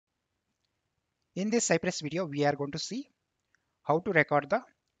In this Cypress video, we are going to see how to record the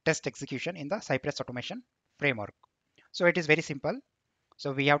test execution in the Cypress automation framework. So it is very simple.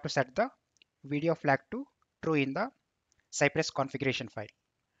 So we have to set the video flag to true in the Cypress configuration file.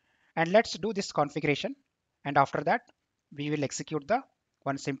 And let's do this configuration. And after that, we will execute the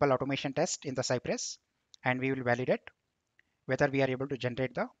one simple automation test in the Cypress, and we will validate whether we are able to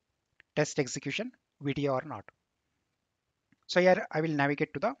generate the test execution video or not. So here I will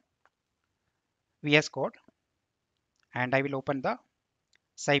navigate to the VS Code, and I will open the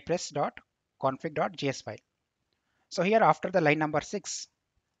cypress.config.js file. So here after the line number 6,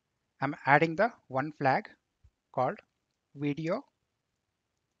 I'm adding the one flag called video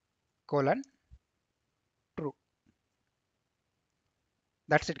colon true.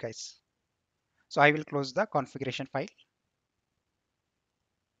 That's it, guys. So I will close the configuration file,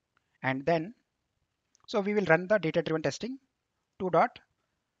 and then so we will run the data driven testing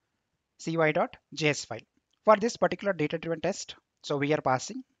 2.cy.js file. For this particular data driven test, so we are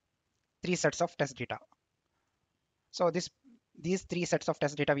passing three sets of test data. So these three sets of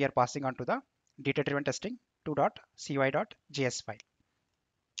test data we are passing on to the data driven testing 2.cy.js file.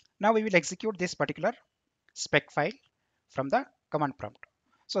 Now we will execute this particular spec file from the command prompt.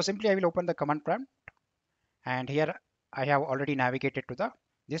 So simply I will open the command prompt, and here I have already navigated to the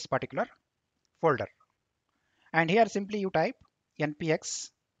this particular folder. And here simply you type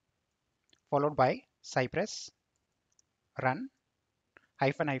npx followed by cypress run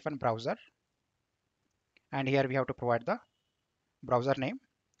 -- browser, and here we have to provide the browser name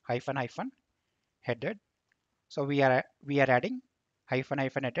 -- headed. So we are adding --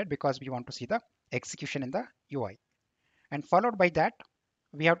 headed because we want to see the execution in the UI. And followed by that,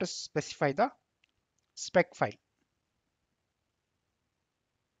 we have to specify the spec file.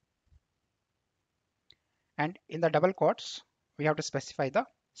 And in the double quotes, we have to specify the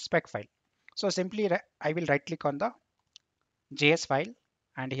spec file. So simply I will right click on the JS file,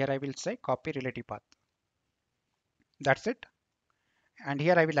 and here I will say copy relative path. That's it. And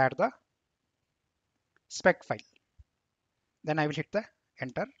here I will add the spec file. Then I will hit the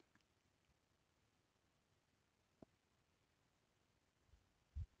enter.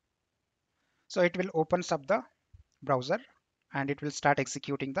 So it will opens up the browser, and it will start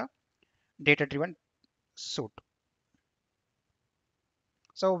executing the data driven suite.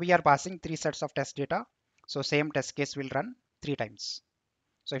 So we are passing three sets of test data. So same test case will run 3 times.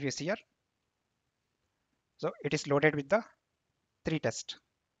 So if you see here, so it is loaded with the 3 tests.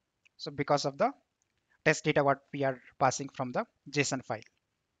 So because of the test data what we are passing from the JSON file.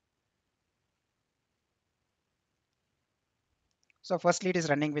 So firstly it is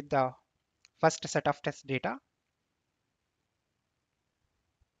running with the first set of test data.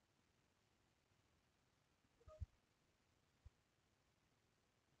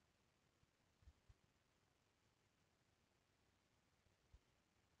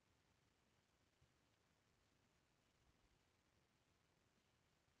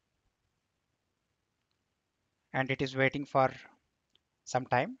 And it is waiting for some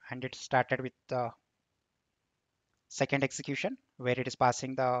time, and it started with the second execution where it is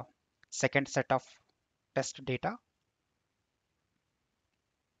passing the second set of test data.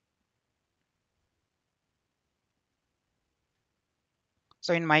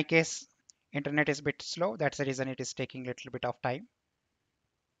 So in my case, internet is a bit slow. That's the reason it is taking a little bit of time.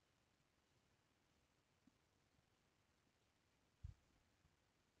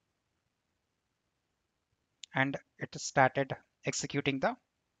 And it started executing the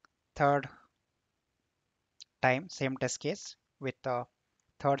third time same test case with the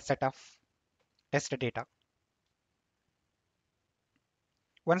third set of test data.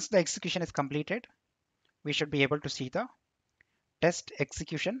 Once the execution is completed, we should be able to see the test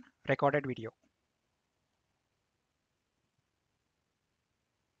execution recorded video.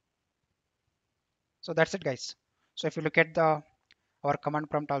 So that's it, guys. So if you look at our command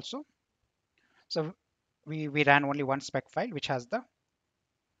prompt also, so we ran only one spec file which has the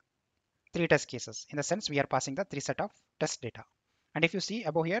 3 test cases. In the sense we are passing the 3 set of test data. And if you see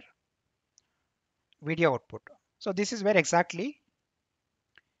above here, video output. So this is where exactly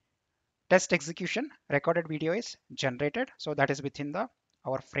test execution recorded video is generated. So that is within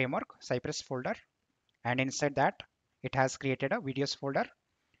our framework Cypress folder, and inside that it has created a videos folder,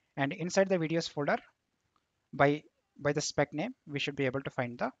 and inside the videos folder by the spec name we should be able to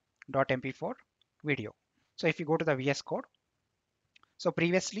find the .mp4 video. So if you go to the VS Code, so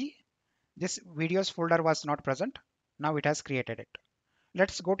previously this videos folder was not present. Now it has created it.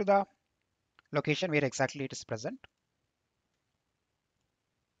 Let's go to the location where exactly it is present.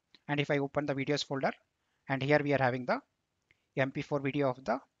 And if I open the videos folder, and here we are having the MP4 video of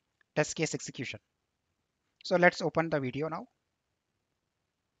the test case execution. So let's open the video now.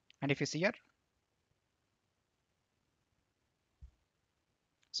 And if you see here,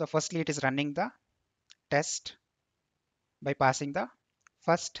 so firstly it is running the test by passing the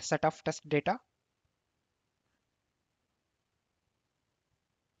first set of test data.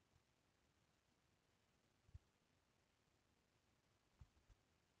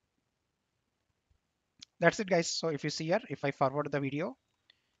 That's it guys. So if you see here, if I forward the video,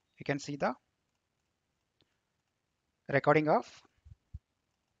 you can see the recording of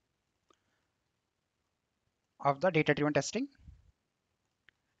the data driven testing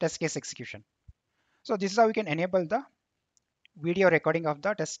test case execution. So this is how we can enable the video recording of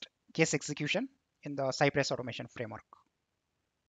the test case execution in the Cypress automation framework.